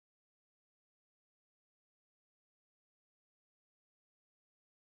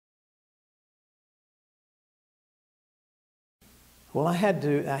Well, I have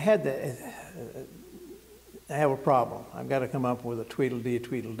a problem. I've got to come up with a Tweedledee,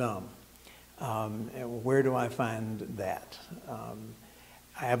 Tweedledum. And where do I find that?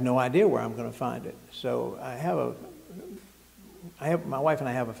 I have no idea where I'm going to find it. So my wife and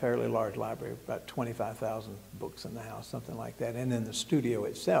I have a fairly large library, about 25,000 books in the house, something like that. And in the studio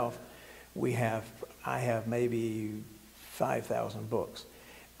itself, I have maybe 5,000 books.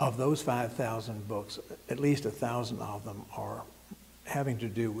 Of those 5,000 books, at least 1,000 of them are having to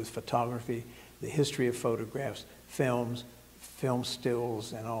do with photography, the history of photographs, films, film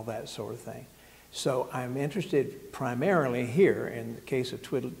stills, and all that sort of thing. So I'm interested primarily here, in the case of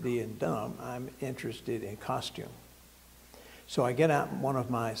Tweedledee and Dum, I'm interested in costume. So I get out one of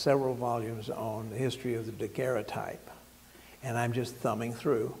my several volumes on the history of the daguerreotype, and I'm just thumbing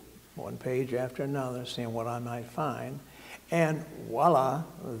through one page after another, seeing what I might find. And voila,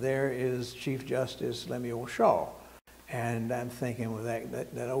 there is Chief Justice Lemuel Shaw. And I'm thinking with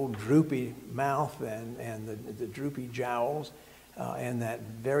that old droopy mouth and the droopy jowls and that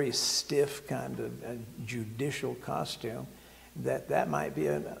very stiff kind of judicial costume, that might be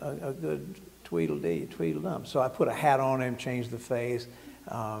a good Tweedledee, Tweedledum. So I put a hat on him, changed the face.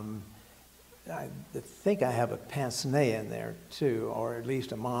 I think I have a pince-nez in there too, or at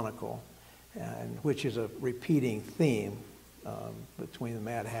least a monocle, which is a repeating theme between the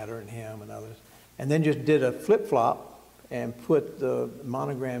Mad Hatter and him and others. And then just did a flip-flop and put the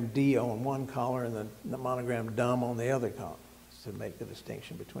monogram D on one collar and the monogram Dum on the other collar to make the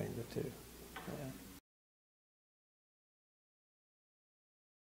distinction between the two. Yeah.